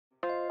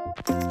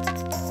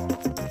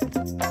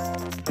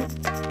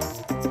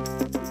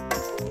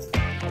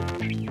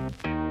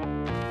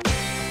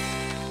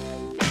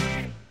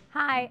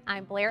Hi,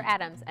 I'm Blair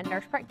Adams, a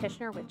nurse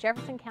practitioner with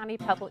Jefferson County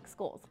Public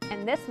Schools,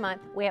 and this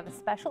month we have a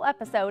special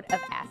episode of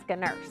Ask a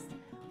Nurse.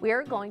 We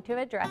are going to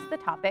address the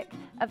topic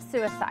of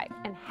suicide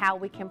and how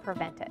we can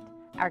prevent it.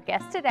 Our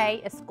guest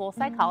today is school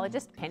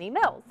psychologist Penny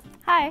Mills.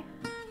 Hi.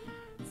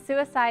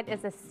 Suicide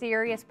is a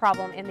serious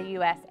problem in the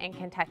U.S. and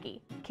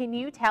Kentucky. Can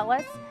you tell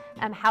us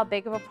how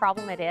big of a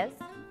problem it is?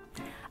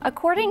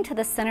 According to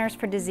the Centers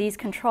for Disease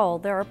Control,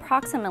 there are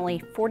approximately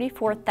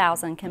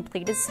 44,000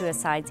 completed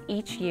suicides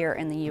each year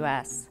in the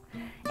U.S.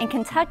 In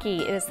Kentucky,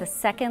 it is the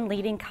second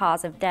leading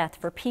cause of death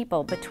for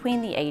people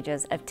between the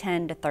ages of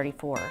 10 to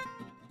 34.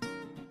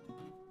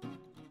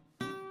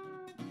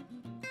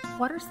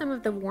 What are some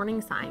of the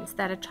warning signs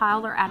that a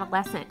child or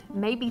adolescent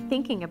may be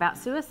thinking about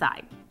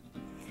suicide?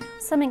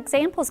 Some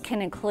examples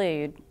can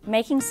include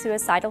making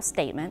suicidal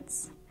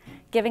statements,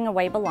 giving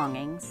away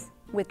belongings,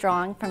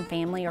 withdrawing from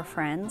family or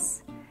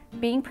friends,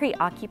 being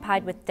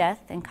preoccupied with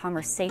death in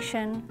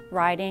conversation,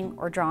 writing,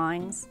 or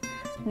drawings,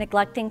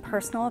 neglecting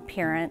personal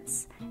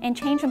appearance, and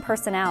change in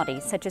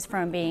personality, such as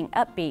from being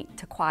upbeat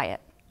to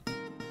quiet.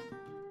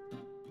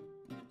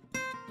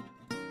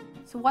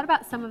 So what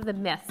about some of the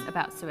myths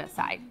about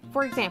suicide?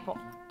 For example,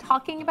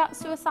 talking about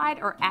suicide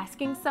or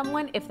asking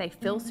someone if they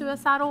feel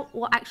suicidal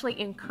will actually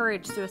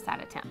encourage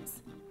suicide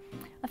attempts.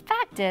 The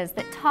fact is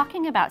that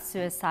talking about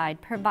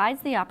suicide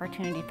provides the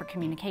opportunity for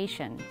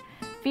communication.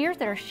 Fears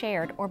that are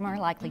shared are more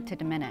likely to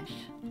diminish.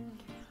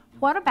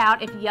 What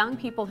about if young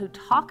people who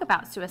talk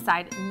about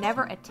suicide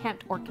never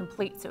attempt or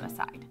complete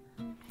suicide?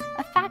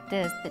 A fact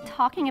is that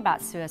talking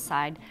about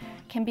suicide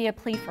can be a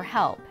plea for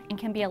help and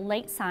can be a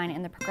late sign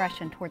in the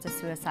progression towards a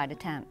suicide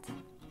attempt.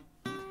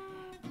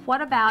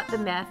 What about the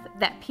myth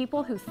that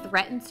people who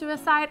threaten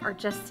suicide are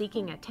just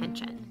seeking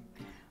attention?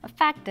 A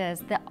fact is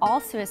that all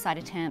suicide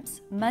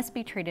attempts must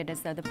be treated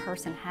as though the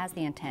person has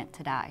the intent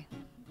to die.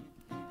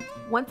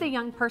 Once a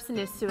young person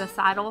is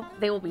suicidal,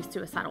 they will be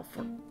suicidal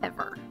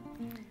forever.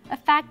 A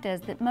fact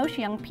is that most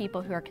young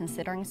people who are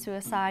considering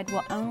suicide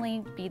will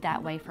only be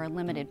that way for a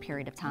limited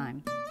period of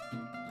time.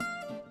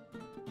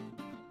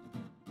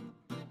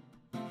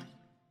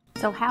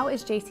 So how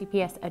is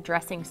JCPS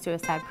addressing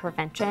suicide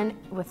prevention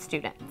with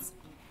students?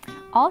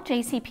 All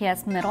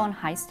JCPS middle and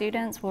high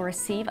students will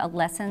receive a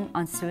lesson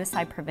on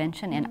suicide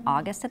prevention in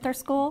August at their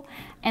school,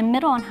 and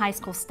middle and high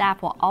school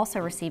staff will also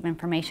receive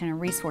information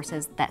and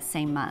resources that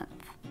same month.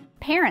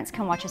 Parents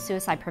can watch a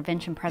suicide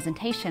prevention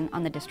presentation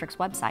on the district's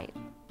website.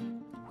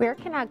 Where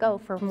can I go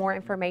for more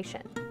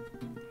information?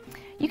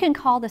 You can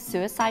call the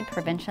Suicide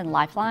Prevention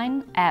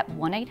Lifeline at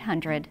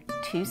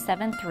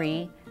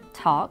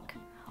 1-800-273-TALK,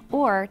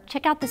 or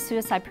check out the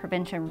Suicide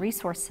Prevention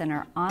Resource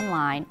Center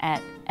online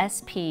at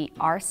sprc.org,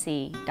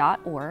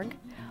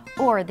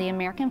 or the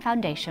American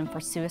Foundation for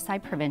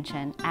Suicide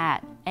Prevention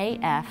at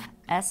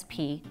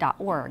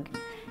afsp.org.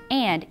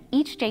 And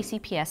each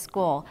JCPS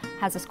school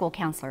has a school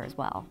counselor as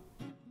well.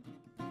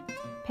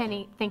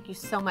 Penny, thank you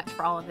so much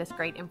for all of this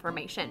great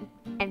information.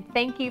 And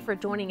thank you for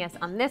joining us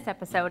on this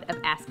episode of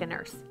Ask a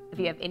Nurse. If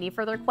you have any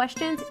further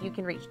questions, you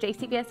can reach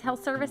JCPS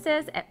Health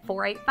Services at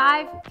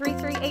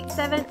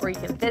 485-3387, or you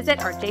can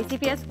visit our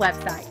JCPS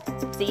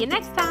website. See you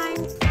next time.